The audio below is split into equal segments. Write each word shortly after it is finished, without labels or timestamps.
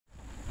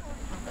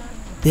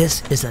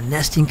This is a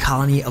nesting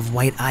colony of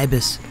white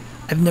ibis.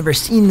 I've never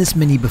seen this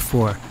many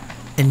before,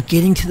 and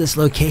getting to this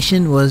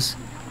location was,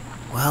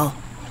 well,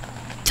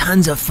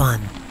 tons of fun.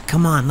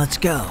 Come on, let's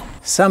go.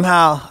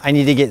 Somehow I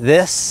need to get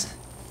this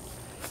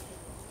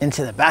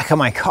into the back of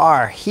my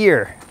car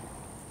here.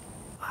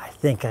 I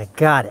think I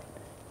got it.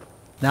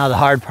 Now the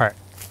hard part,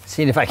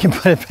 seeing if I can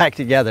put it back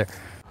together.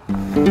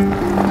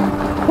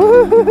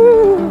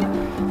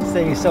 Woo-hoo-hoo. This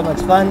thing is so much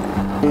fun.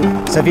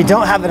 So if you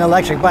don't have an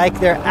electric bike,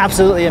 they're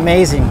absolutely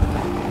amazing.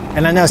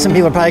 And I know some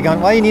people are probably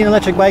going, well, you need an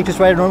electric bike, just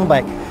ride a normal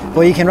bike.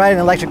 Well, you can ride an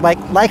electric bike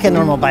like a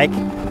normal bike,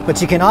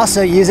 but you can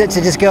also use it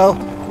to just go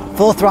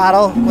full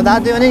throttle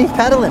without doing any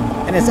pedaling.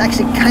 And it's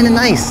actually kind of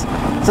nice.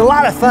 It's a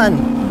lot of fun.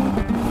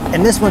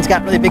 And this one's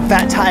got really big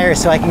fat tires,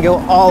 so I can go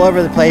all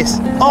over the place.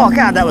 Oh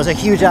God, that was a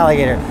huge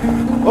alligator.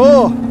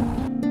 Oh!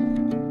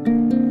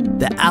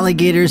 The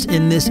alligators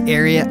in this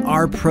area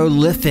are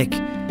prolific,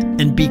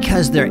 and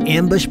because they're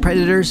ambush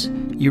predators,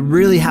 you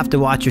really have to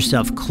watch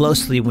yourself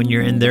closely when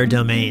you're in their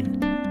domain.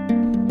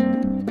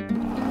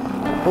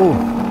 Oh,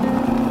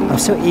 I'm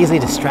so easily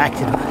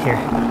distracted here.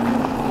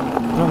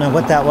 I don't know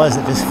what that was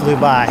that just flew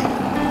by,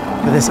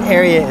 but this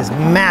area is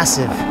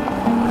massive.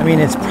 I mean,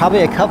 it's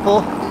probably a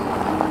couple,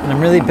 and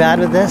I'm really bad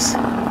with this.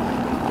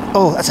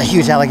 Oh, that's a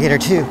huge alligator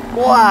too.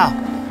 Wow,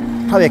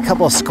 probably a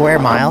couple of square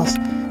miles.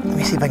 Let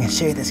me see if I can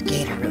show you this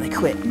gator really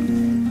quick.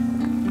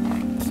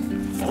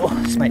 Oh,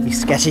 this might be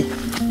sketchy.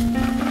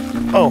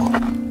 Oh.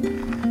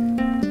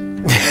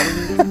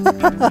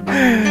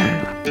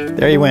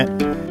 There he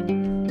went.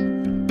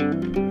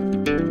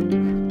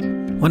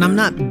 When I'm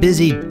not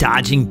busy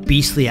dodging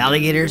beastly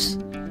alligators,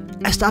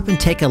 I stop and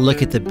take a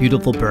look at the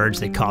beautiful birds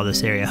that call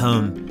this area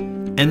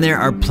home. And there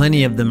are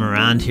plenty of them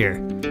around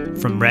here,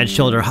 from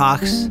red-shouldered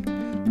hawks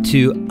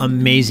to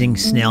amazing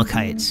snail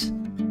kites.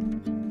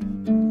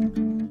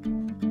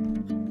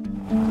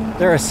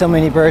 There are so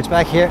many birds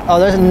back here. Oh,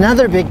 there's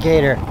another big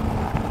gator.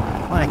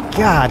 My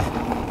God.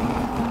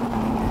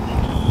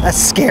 That's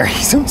scary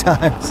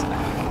sometimes.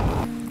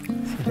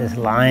 See this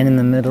line in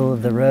the middle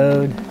of the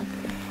road?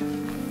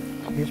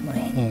 Here's my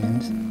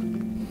hands.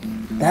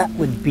 That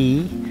would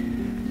be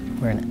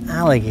where an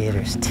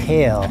alligator's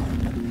tail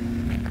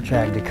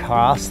dragged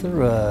across the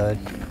road.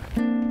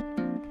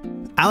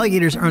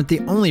 Alligators aren't the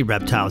only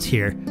reptiles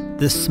here.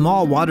 This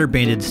small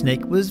water-banded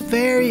snake was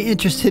very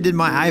interested in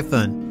my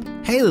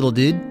iPhone. Hey little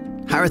dude,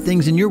 how are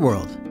things in your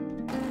world?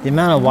 The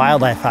amount of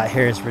wildlife out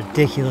here is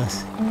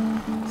ridiculous.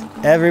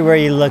 Everywhere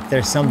you look,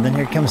 there's something.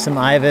 Here comes some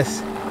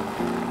ibis.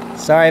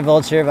 Sorry,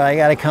 vulture, but I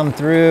gotta come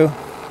through.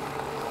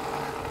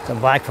 It's a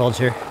black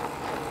vulture.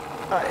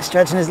 Oh, he's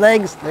stretching his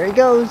legs. There he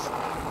goes.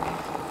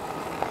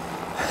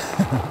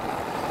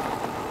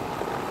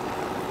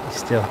 He's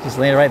still just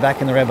laying right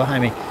back in the road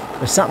behind me.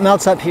 There's something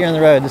else up here on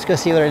the road. Let's go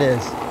see what it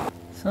is.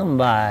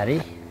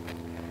 Somebody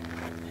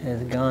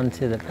has gone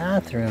to the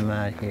bathroom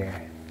out here.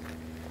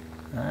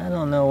 I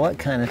don't know what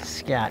kind of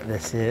scat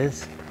this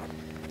is,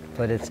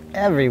 but it's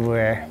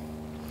everywhere.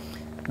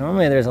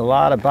 Normally there's a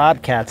lot of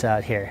bobcats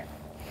out here.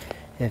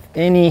 If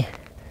any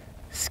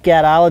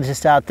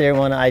scatologists out there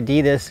want to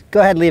ID this, go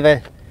ahead and leave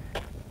a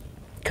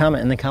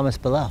comment in the comments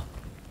below.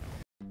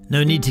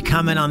 No need to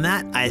comment on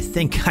that. I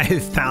think I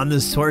have found the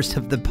source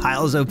of the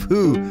piles of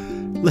poo.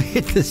 Look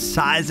at the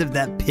size of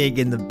that pig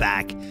in the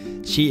back.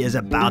 She is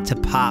about to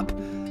pop.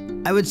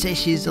 I would say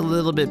she's a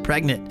little bit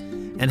pregnant.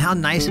 And how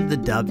nice of the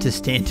dove to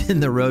stand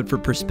in the road for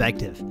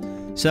perspective.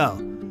 So,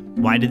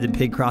 why did the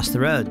pig cross the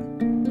road?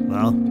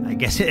 Well, I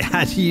guess it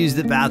had to use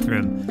the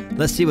bathroom.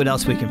 Let's see what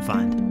else we can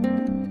find.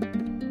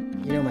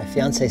 You know, my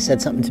fiance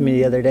said something to me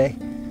the other day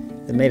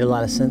that made a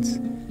lot of sense,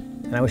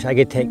 and I wish I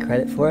could take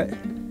credit for it.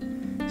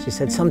 She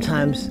said,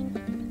 sometimes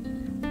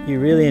you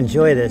really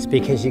enjoy this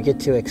because you get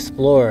to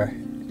explore,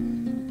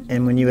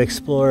 and when you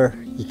explore,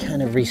 you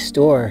kind of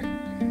restore.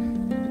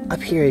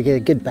 Up here, you get a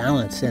good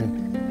balance,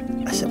 and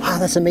I said, wow,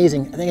 that's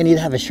amazing. I think I need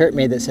to have a shirt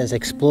made that says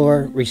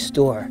explore,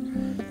 restore.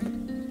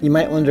 You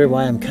might wonder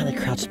why I'm kind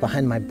of crouched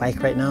behind my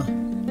bike right now.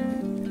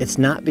 It's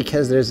not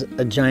because there's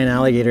a giant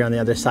alligator on the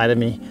other side of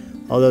me,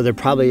 although there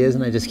probably is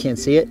and I just can't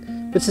see it.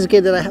 Which is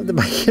good that I have the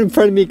bike in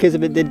front of me, because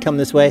if it did come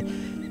this way,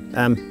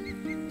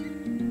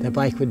 the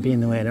bike would be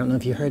in the way. I don't know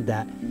if you heard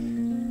that.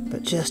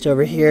 But just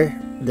over here,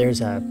 there's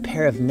a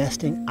pair of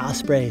nesting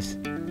ospreys,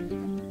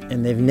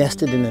 and they've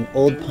nested in an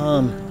old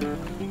palm.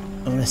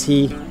 I want to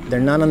see, they're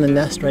not on the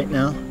nest right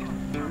now.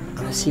 I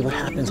want to see what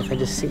happens if I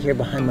just sit here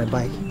behind my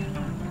bike.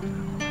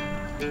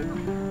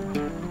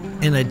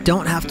 And I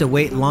don't have to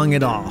wait long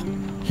at all.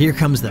 Here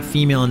comes the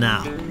female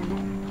now.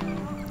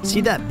 See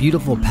that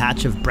beautiful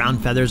patch of brown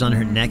feathers on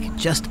her neck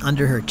just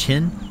under her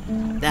chin?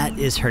 That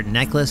is her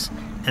necklace,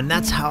 and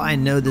that's how I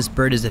know this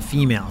bird is a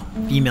female.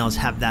 Females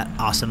have that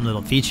awesome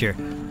little feature.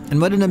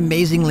 And what an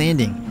amazing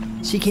landing.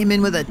 She came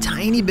in with a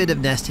tiny bit of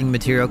nesting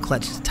material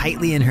clutched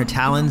tightly in her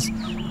talons,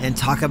 and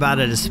talk about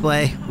a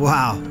display.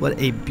 Wow, what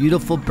a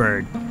beautiful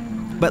bird.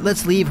 But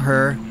let's leave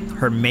her,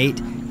 her mate,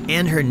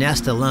 and her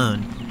nest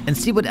alone and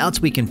see what else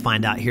we can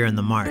find out here in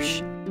the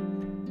marsh.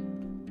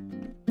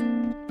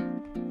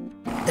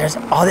 There's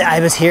all the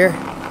ibis here.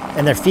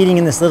 and they're feeding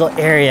in this little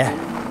area.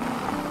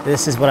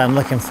 This is what I'm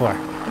looking for.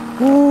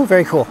 Ooh,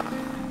 very cool.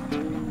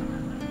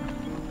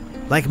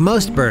 Like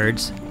most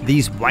birds,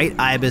 these white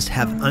ibis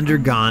have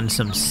undergone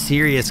some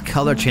serious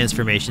color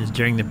transformations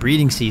during the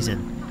breeding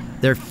season.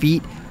 Their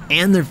feet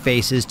and their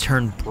faces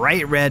turn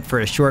bright red for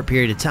a short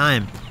period of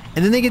time,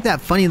 and then they get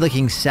that funny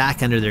looking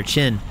sac under their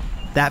chin.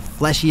 That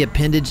fleshy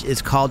appendage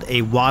is called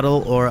a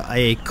wattle or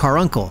a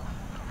caruncle.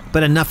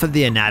 But enough of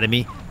the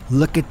anatomy.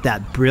 Look at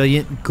that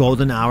brilliant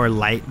golden hour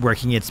light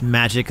working its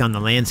magic on the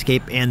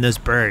landscape and those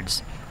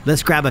birds.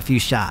 Let's grab a few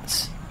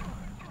shots.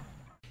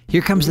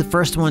 Here comes the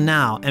first one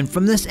now, and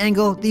from this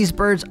angle, these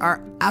birds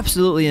are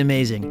absolutely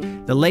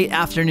amazing. The late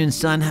afternoon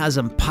sun has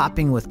them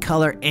popping with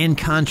color and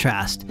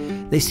contrast.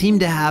 They seem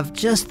to have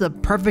just the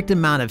perfect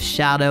amount of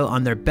shadow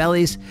on their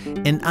bellies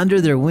and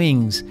under their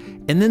wings,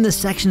 and then the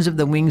sections of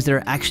the wings that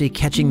are actually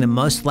catching the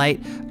most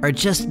light are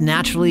just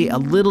naturally a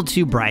little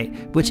too bright,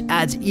 which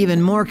adds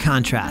even more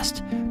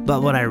contrast.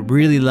 But what I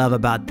really love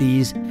about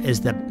these is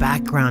the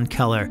background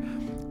color.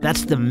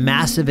 That's the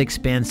massive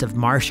expanse of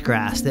marsh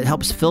grass that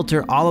helps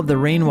filter all of the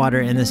rainwater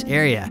in this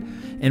area.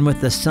 And with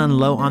the sun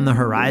low on the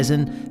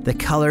horizon, the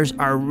colors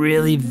are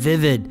really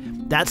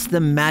vivid. That's the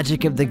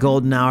magic of the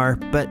golden hour,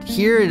 but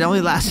here it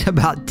only lasts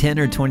about 10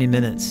 or 20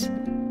 minutes.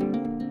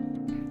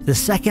 The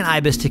second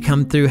ibis to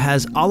come through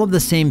has all of the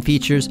same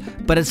features,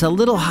 but it's a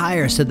little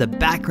higher, so the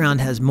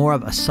background has more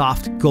of a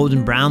soft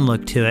golden brown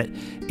look to it,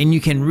 and you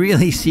can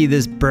really see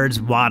this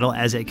bird's waddle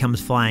as it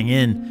comes flying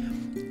in.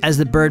 As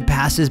the bird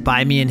passes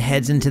by me and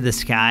heads into the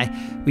sky,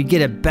 we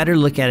get a better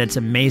look at its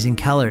amazing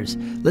colors.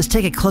 Let's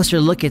take a closer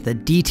look at the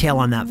detail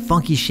on that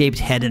funky shaped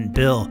head and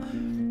bill.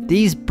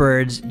 These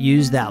birds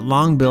use that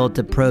long bill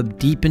to probe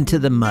deep into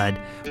the mud,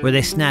 where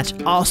they snatch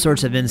all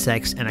sorts of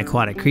insects and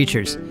aquatic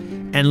creatures.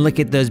 And look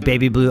at those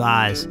baby blue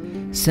eyes.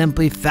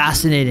 Simply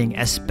fascinating,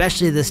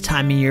 especially this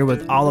time of year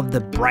with all of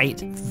the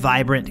bright,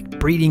 vibrant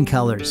breeding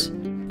colors.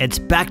 It's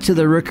back to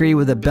the rookery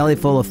with a belly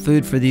full of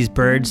food for these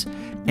birds,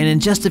 and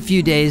in just a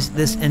few days,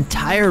 this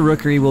entire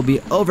rookery will be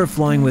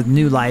overflowing with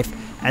new life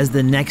as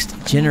the next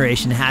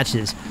generation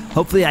hatches.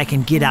 Hopefully I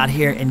can get out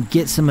here and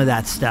get some of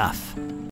that stuff.